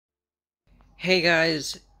Hey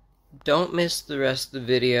guys, don't miss the rest of the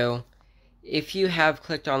video. If you have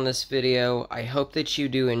clicked on this video, I hope that you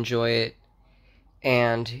do enjoy it.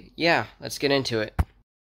 And yeah, let's get into it.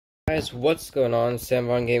 Guys, what's going on? Sam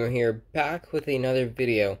Von Gamer here, back with another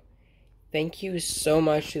video. Thank you so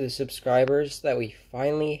much to the subscribers that we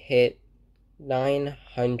finally hit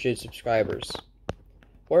 900 subscribers.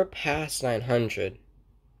 We're past 900.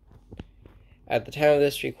 At the time of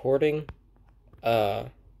this recording,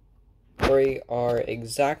 we are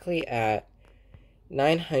exactly at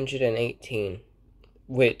 918,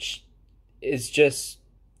 which is just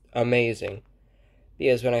amazing.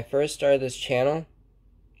 Because when I first started this channel,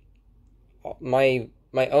 my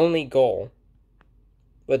only goal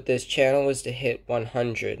with this channel was to hit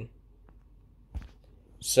 100.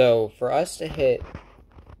 So for us to hit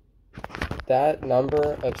that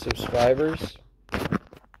number of subscribers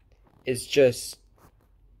is just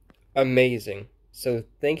amazing. So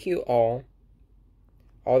thank you all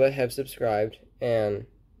that have subscribed, and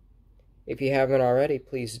if you haven't already,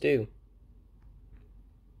 please do.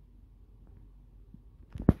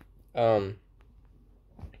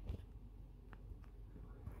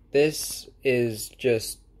 This is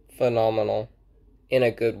just phenomenal in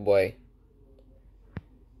a good way.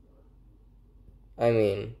 I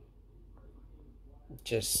mean,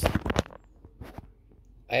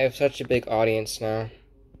 I have such a big audience now.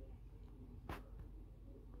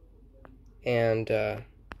 And,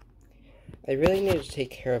 I really need to take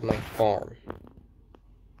care of my farm.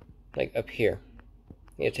 Like, up here. I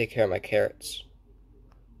need to take care of my carrots.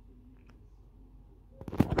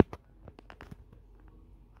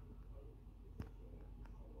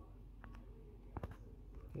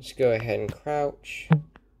 Let's go ahead and crouch.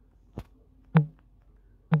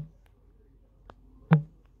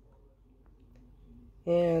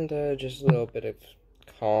 And, just a little bit of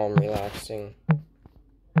calm, relaxing.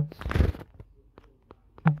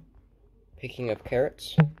 Picking up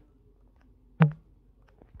carrots.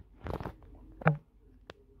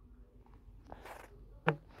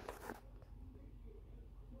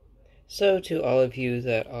 So, to all of you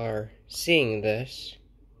that are seeing this,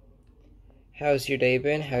 how's your day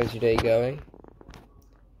been? How's your day going?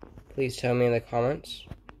 Please tell me in the comments.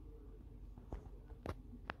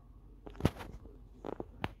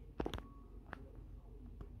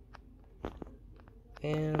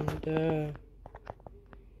 And,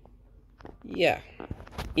 yeah.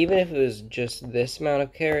 Even if it was just this amount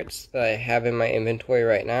of carrots that I have in my inventory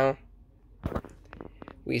right now,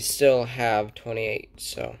 we still have 28,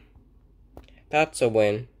 so that's a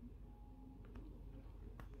win,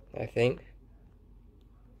 I think.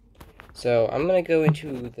 So I'm gonna go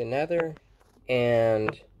into the nether,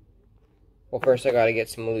 and, well, first I gotta get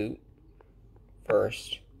some loot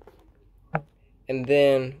first, and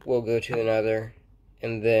then we'll go to the nether,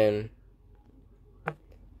 and then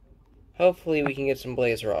hopefully we can get some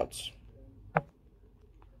blaze rods.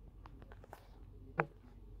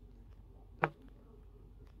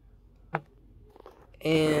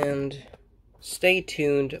 And stay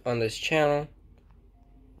tuned on this channel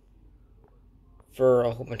for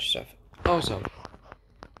a whole bunch of stuff. Also,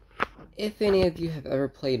 if any of you have ever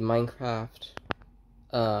played Minecraft,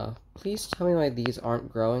 please tell me why these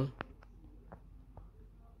aren't growing.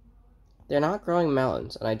 They're not growing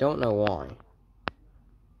melons, and I don't know why.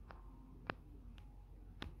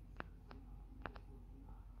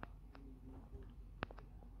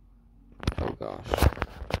 Oh gosh.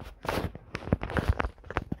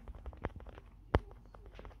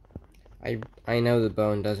 I know the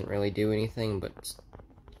bone doesn't really do anything, but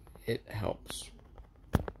it helps.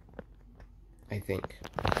 I think.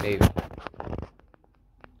 Maybe.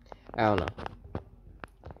 I don't know.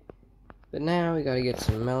 But now we gotta get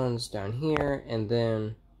some melons down here, and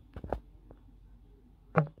then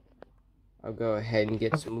I'll go ahead and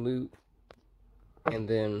get some loot, and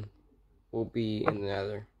then we'll be in the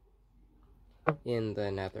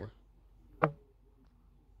nether.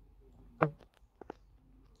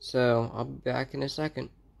 So, I'll be back in a second.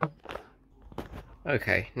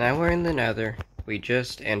 Okay, now we're in the nether. We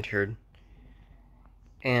just entered.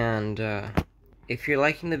 And, if you're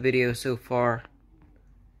liking the video so far,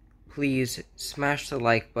 please smash the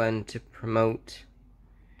like button to promote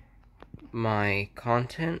my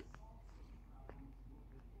content.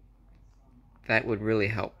 That would really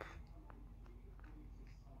help.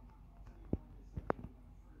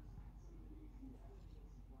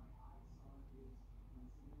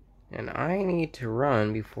 And I need to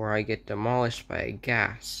run before I get demolished by a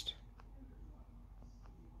ghast.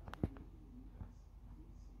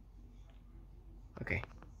 Okay.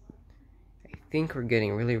 I think we're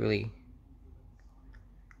getting really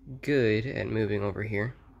good at moving over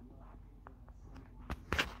here.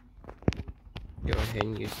 Go ahead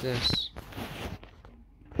and use this.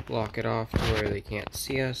 Block it off to where they can't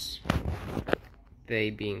see us. They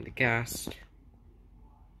being the ghast.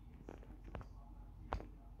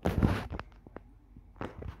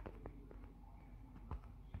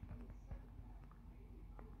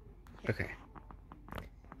 Okay.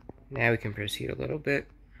 Now we can proceed a little bit.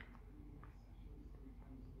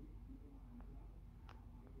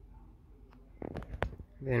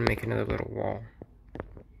 Then make another little wall.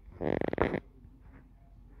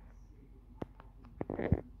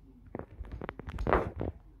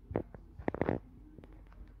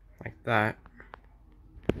 Like that.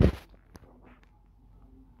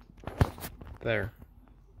 There.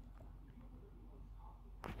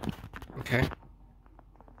 Okay.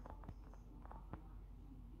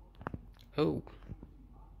 Oh.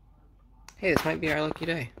 Hey, this might be our lucky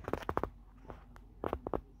day.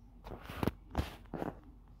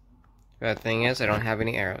 Bad thing is, I don't have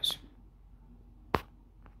any arrows.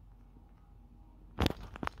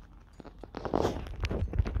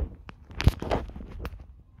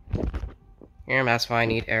 And that's why I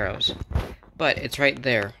need arrows. But it's right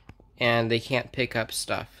there, and they can't pick up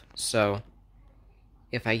stuff. So,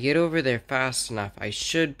 if I get over there fast enough, I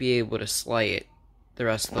should be able to slay it the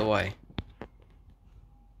rest of the way.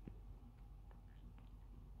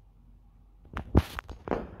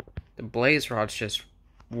 The blaze rods just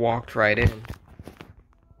walked right in.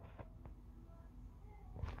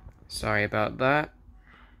 Sorry about that.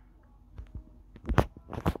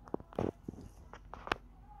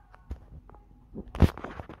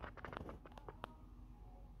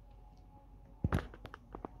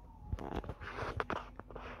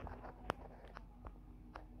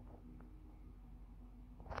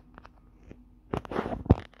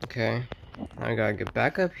 Okay, now I gotta get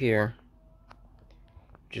back up here,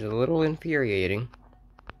 which is a little infuriating.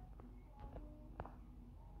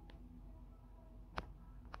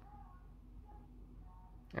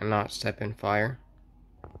 And not step in fire.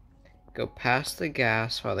 Go past the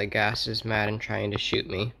ghast while the ghast is mad and trying to shoot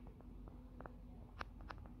me.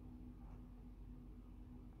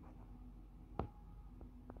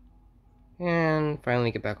 And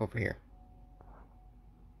finally get back over here.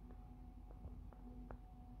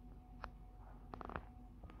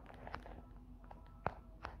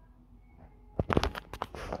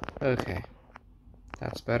 Okay,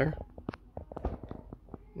 that's better.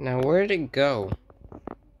 Now where did it go?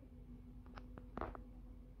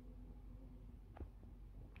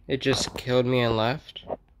 It just killed me and left?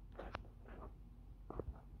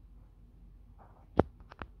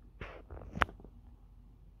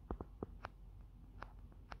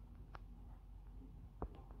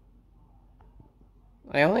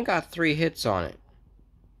 I only got 3 hits on it.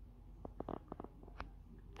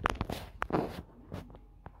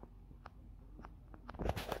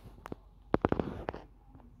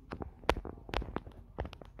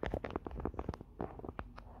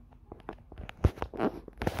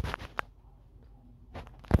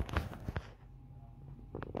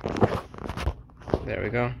 There we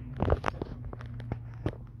go.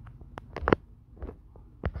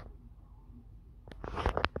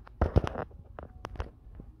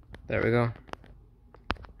 There we go.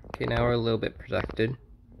 Okay, now we're a little bit protected.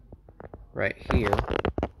 Right here.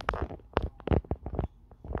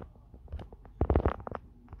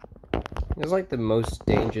 It's like the most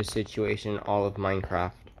dangerous situation in all of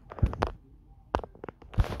Minecraft.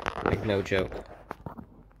 Like, no joke.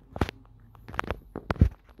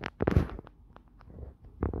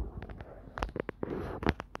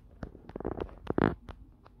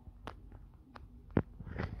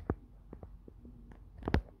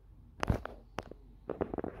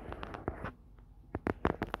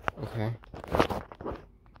 Okay.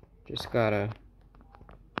 Just gotta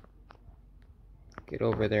get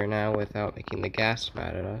over there now without making the ghast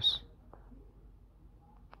mad at us.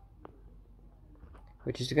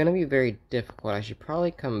 Which is gonna be very difficult. I should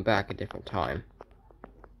probably come back a different time.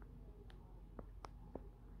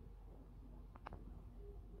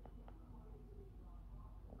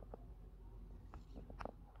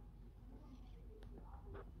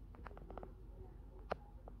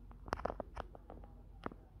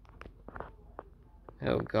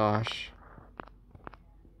 Oh gosh.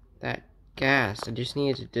 That ghast, I just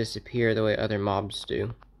needed to disappear the way other mobs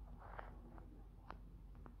do.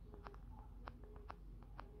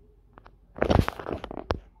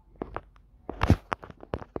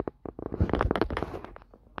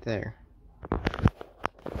 There.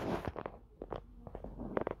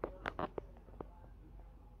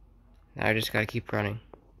 Now I just gotta keep running.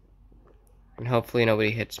 And hopefully nobody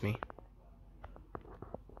hits me.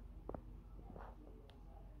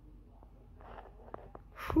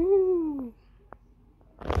 Whew.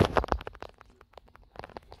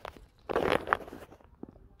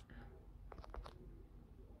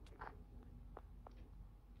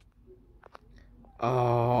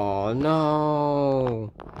 Oh,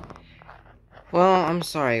 no. Well, I'm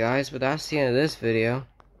sorry, guys, but that's the end of this video.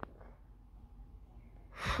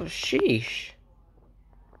 Sheesh.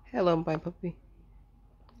 Hello, my puppy.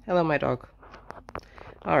 Hello, my dog.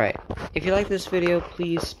 Alright, if you like this video,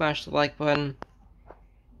 please smash the like button.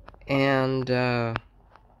 And,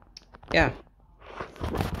 yeah.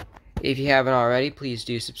 If you haven't already, please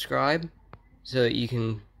do subscribe, so that you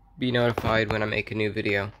can be notified when I make a new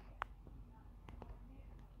video.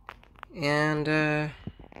 And,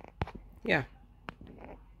 yeah.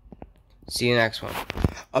 See you next one.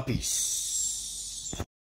 A peace.